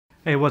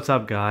Hey, what's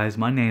up guys?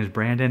 My name is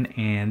Brandon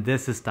and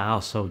this is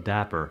Style So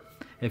Dapper.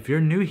 If you're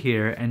new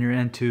here and you're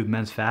into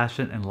men's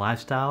fashion and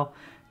lifestyle,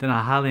 then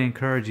I highly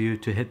encourage you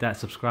to hit that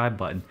subscribe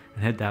button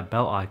and hit that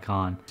bell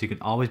icon so you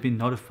can always be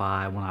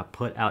notified when I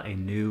put out a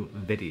new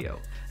video.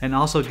 And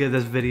also give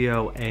this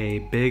video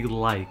a big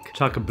like.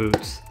 Chukka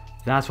Boots,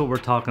 that's what we're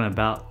talking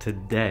about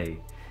today.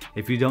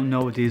 If you don't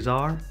know what these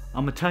are,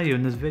 I'm gonna tell you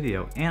in this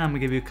video, and I'm gonna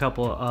give you a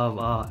couple of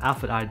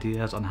outfit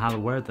ideas on how to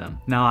wear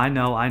them. Now I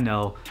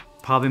know,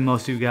 probably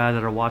most of you guys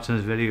that are watching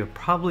this video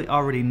probably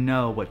already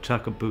know what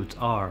Chukka Boots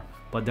are,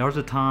 but there was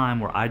a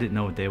time where I didn't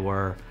know what they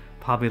were.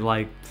 Probably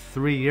like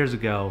 3 years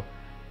ago,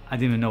 I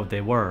didn't even know what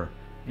they were.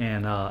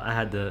 And I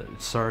had to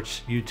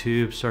search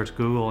YouTube, search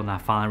Google, and I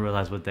finally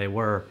realized what they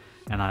were,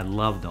 and I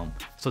loved them.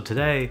 So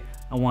today,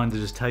 I wanted to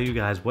just tell you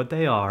guys what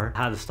they are,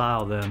 how to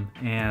style them,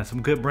 and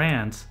some good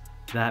brands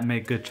that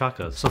make good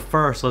chukkas. So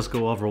first, let's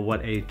go over what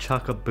a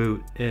chukka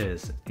boot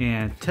is.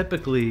 And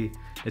typically,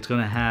 it's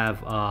gonna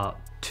have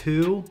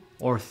 2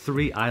 or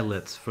 3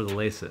 eyelets for the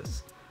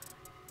laces.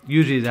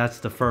 Usually that's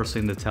the first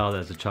thing to tell that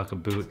it's a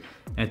chukka boot.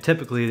 And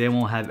typically they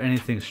won't have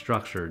anything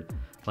structured.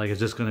 Like it's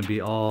just gonna be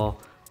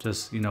all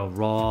just, you know,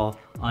 raw,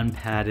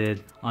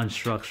 unpadded,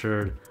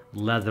 unstructured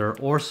leather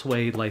or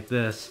suede like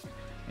this.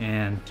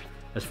 And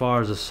as far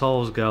as the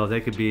soles go,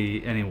 they could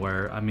be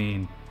anywhere. I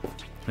mean,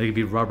 they could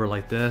be rubber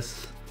like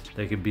this.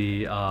 They could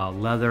be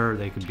leather.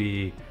 They could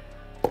be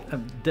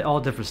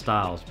all different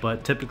styles.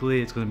 But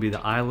typically it's gonna be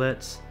the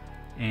eyelets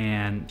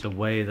and the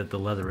way that the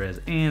leather is,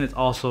 and it's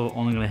also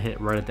only going to hit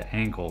right at the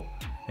ankle.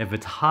 If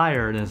it's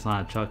higher, then it's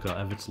not a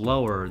chukka. If it's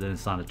lower, then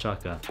it's not a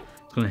chukka.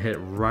 It's going to hit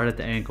right at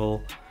the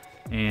ankle,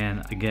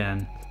 and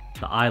again,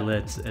 the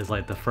eyelets is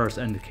like the first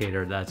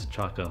indicator that's a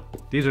chukka.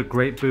 These are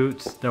great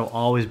boots. They'll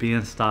always be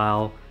in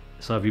style,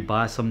 so if you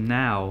buy some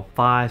now,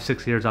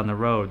 5-6 years down the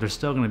road, they're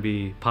still going to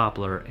be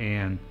popular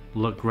and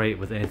look great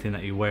with anything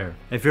that you wear.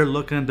 If you're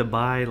looking to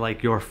buy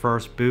like your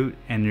first boot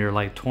and you're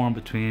like torn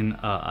between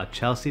a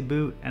Chelsea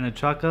boot and a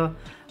chukka,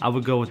 I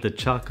would go with the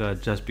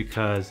chukka just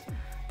because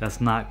that's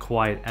not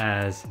quite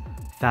as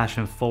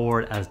fashion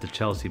forward as the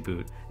Chelsea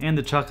boot. And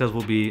the chukkas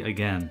will be,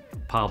 again,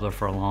 popular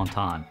for a long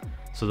time.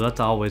 So that's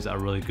always a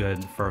really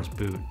good first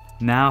boot.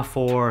 Now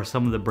for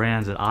some of the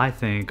brands that I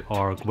think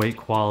are great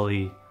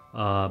quality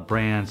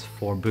brands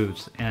for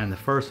boots. And the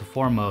first and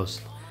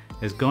foremost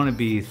is going to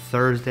be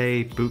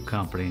Thursday Boot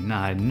Company.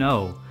 Now I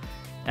know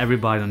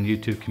everybody on the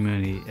YouTube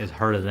community has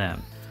heard of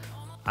them.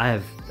 I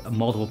have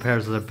multiple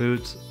pairs of their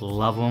boots,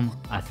 love them.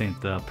 I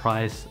think the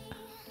price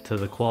to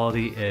the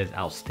quality is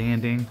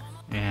outstanding,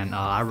 and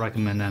I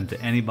recommend them to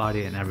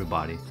anybody and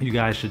everybody. You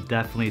guys should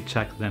definitely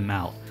check them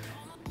out.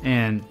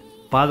 And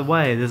by the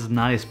way, this is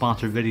not a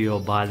sponsored video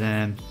by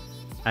them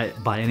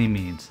by any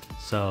means.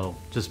 So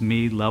just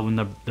me loving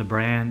the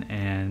brand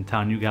and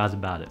telling you guys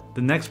about it.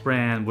 The next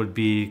brand would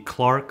be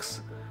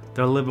Clark's.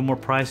 They're a little bit more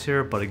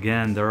pricier, but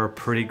again, they're a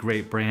pretty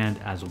great brand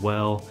as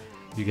well.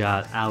 You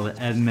got Allen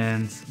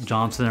Edmonds,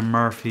 Johnson &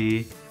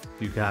 Murphy,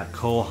 you got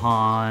Cole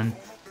Haan,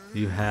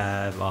 you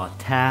have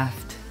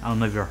Taft. I don't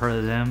know if you've heard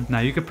of them. Now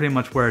you can pretty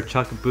much wear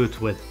chukka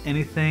boots with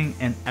anything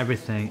and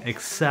everything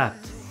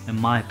except, in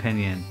my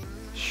opinion,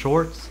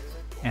 shorts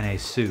and a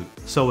suit.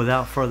 So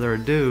without further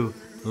ado,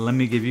 let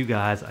me give you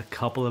guys a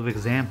couple of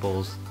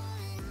examples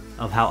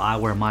of how I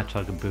wear my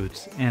chukka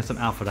boots and some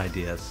outfit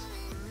ideas.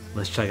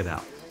 Let's check it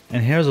out.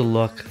 And here's a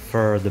look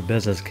for the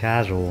business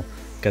casual.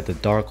 Got the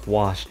dark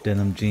wash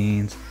denim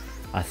jeans.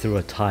 I threw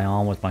a tie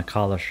on with my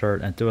collar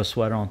shirt and threw a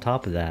sweater on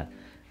top of that.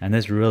 And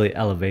this really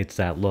elevates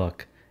that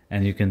look.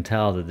 And you can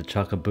tell that the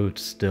chukka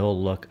boots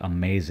still look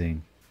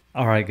amazing.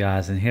 Alright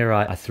guys, and here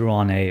I threw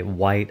on a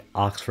white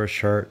Oxford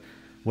shirt,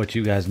 which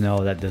you guys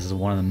know that this is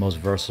one of the most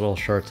versatile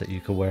shirts that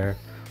you could wear,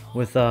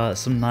 with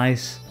some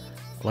nice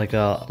like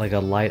a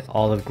light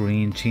olive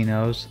green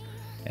chinos.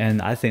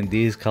 And I think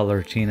these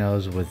color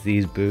chinos with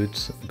these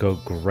boots go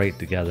great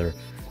together,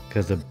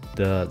 because the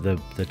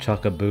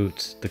chukka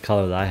boots, the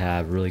color that I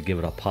have, really give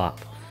it a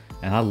pop.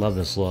 And I love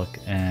this look,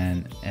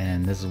 and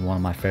this is one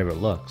of my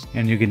favorite looks.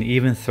 And you can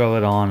even throw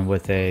it on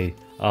with a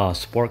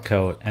sport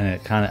coat, and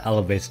it kind of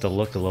elevates the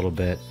look a little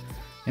bit,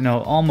 you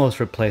know, almost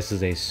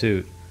replaces a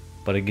suit.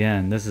 But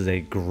again, this is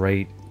a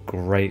great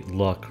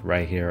look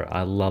right here.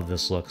 I love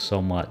this look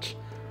so much.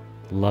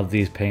 Love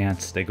these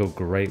pants. They go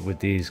great with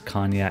these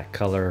cognac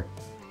color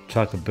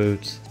chukka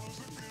boots,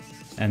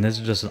 and this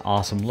is just an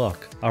awesome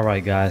look.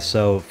 Alright guys,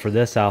 so for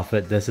this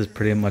outfit, this is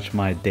pretty much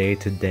my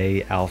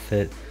day-to-day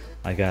outfit.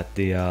 I got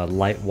the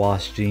light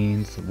wash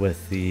jeans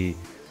with the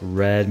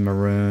red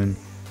maroon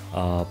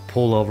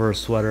pullover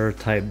sweater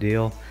type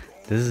deal.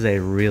 This is a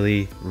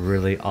really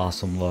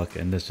awesome look,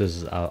 and this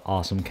is an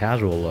awesome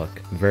casual look.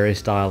 Very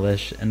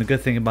stylish, and the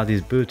good thing about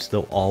these boots,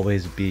 they'll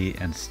always be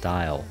in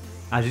style.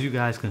 As you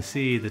guys can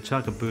see, the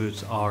chukka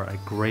boots are a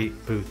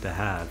great boot to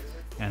have,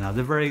 and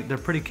they're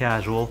pretty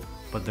casual,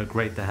 but they're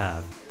great to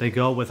have. They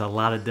go with a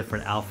lot of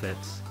different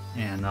outfits,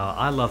 and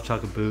I love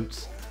chukka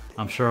boots.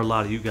 I'm sure a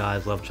lot of you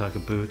guys love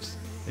chukka boots.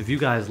 If you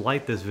guys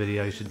like this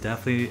video, you should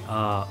definitely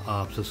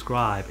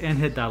subscribe and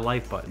hit that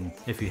like button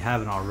if you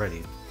haven't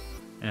already.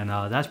 And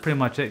that's pretty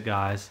much it,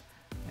 guys.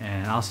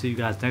 And I'll see you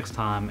guys next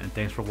time, and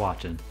thanks for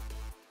watching.